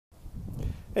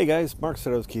Hey guys, Marc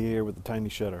Sadowski here with the Tiny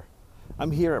Shutter.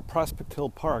 I'm here at Prospect Hill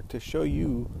Park to show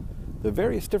you the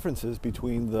various differences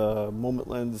between the Moment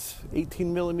Lens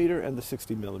 18mm and the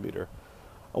 60mm.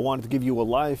 I wanted to give you a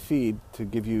live feed to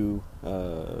give you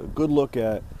a good look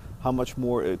at how much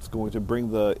more it's going to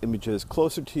bring the images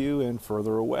closer to you and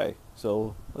further away.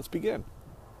 So let's begin.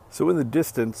 So in the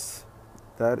distance,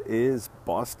 that is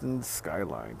Boston's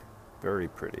skyline. Very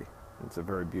pretty. It's a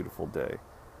very beautiful day.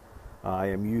 I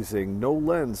am using no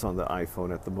lens on the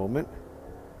iPhone at the moment,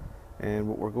 and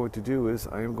what we're going to do is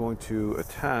I am going to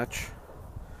attach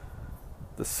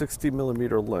the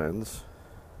 60mm lens.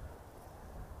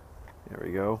 There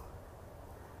we go,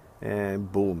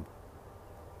 and boom,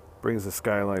 brings the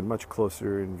skyline much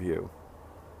closer in view.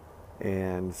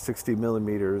 And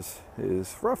 60mm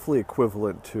is roughly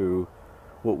equivalent to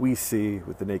what we see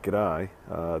with the naked eye.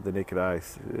 The naked eye,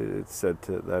 it's said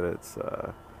that it's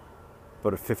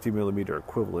about a 50mm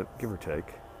equivalent, give or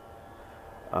take.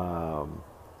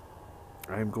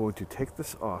 I'm going to take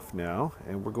this off now,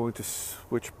 and we're going to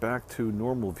switch back to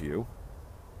normal view.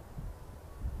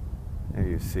 There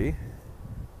you see.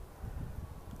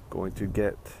 Going to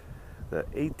get the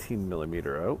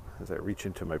 18mm out as I reach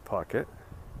into my pocket.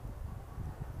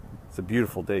 It's a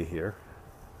beautiful day here.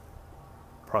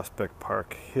 Prospect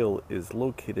Park Hill is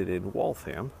located in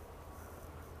Waltham,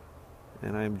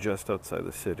 and I'm just outside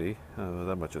the city.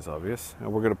 That much is obvious.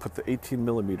 And we're going to put the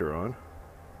 18mm on.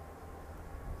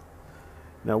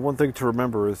 Now, one thing to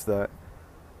remember is that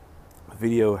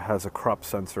video has a crop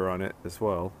sensor on it as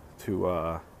well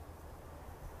to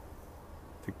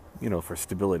for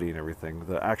stability and everything.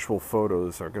 The actual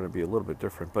photos are going to be a little bit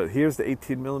different. But here's the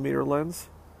 18mm lens,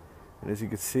 and as you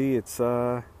can see, it's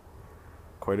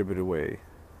quite a bit away.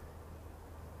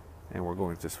 And we're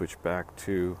going to switch back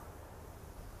to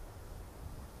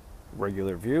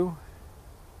regular view,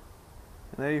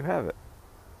 and there you have it.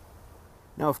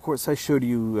 Now, of course, I showed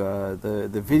you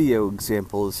the video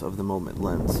examples of the Moment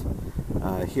lens.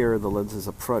 Here are the lenses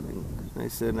up front,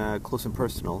 nice and close and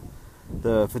personal.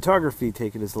 The photography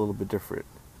taken is a little bit different.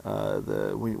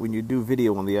 When you do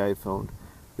video on the iPhone,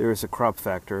 there is a crop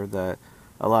factor that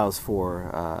allows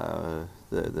for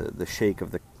the shake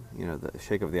of the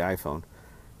shake of the iPhone,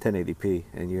 1080p,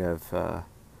 and you have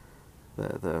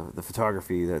the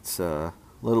photography that's a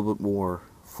little bit more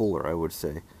fuller, I would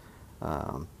say.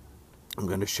 I'm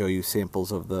going to show you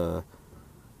samples of the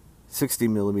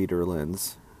 60mm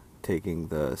lens taking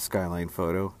the skyline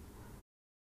photo.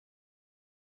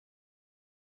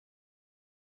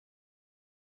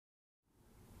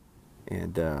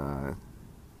 And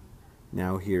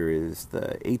now here is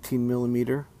the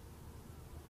 18mm.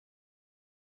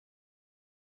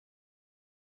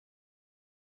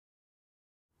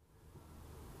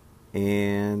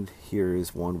 And here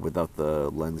is one without the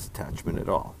lens attachment at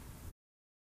all.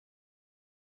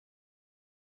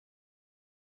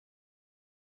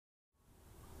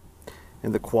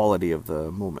 And the quality of the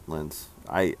Moment lens,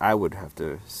 I would have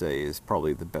to say, is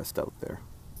probably the best out there.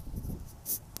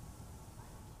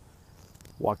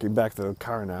 Walking back to the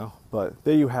car now, but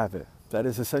there you have it. That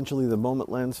is essentially the Moment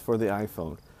lens for the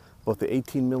iPhone. Both the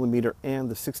 18mm and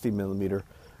the 60mm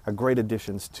are great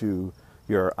additions to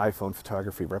your iPhone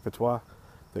photography repertoire.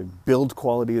 The build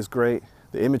quality is great.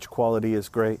 The image quality is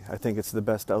great. I think it's the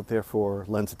best out there for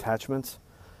lens attachments.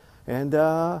 And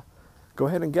go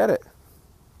ahead and get it.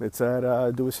 It's at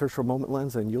do a search for Moment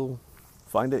lens and you'll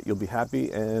find it. You'll be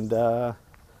happy and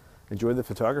enjoy the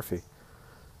photography.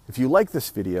 If you like this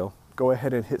video, go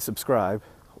ahead and hit subscribe,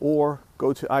 or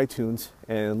go to iTunes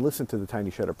and listen to the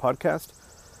Tiny Shutter podcast.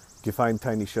 You can find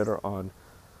Tiny Shutter on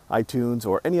iTunes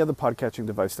or any other podcatching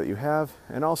device that you have,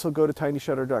 and also go to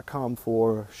tinyshutter.com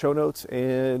for show notes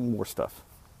and more stuff.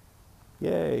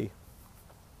 Yay!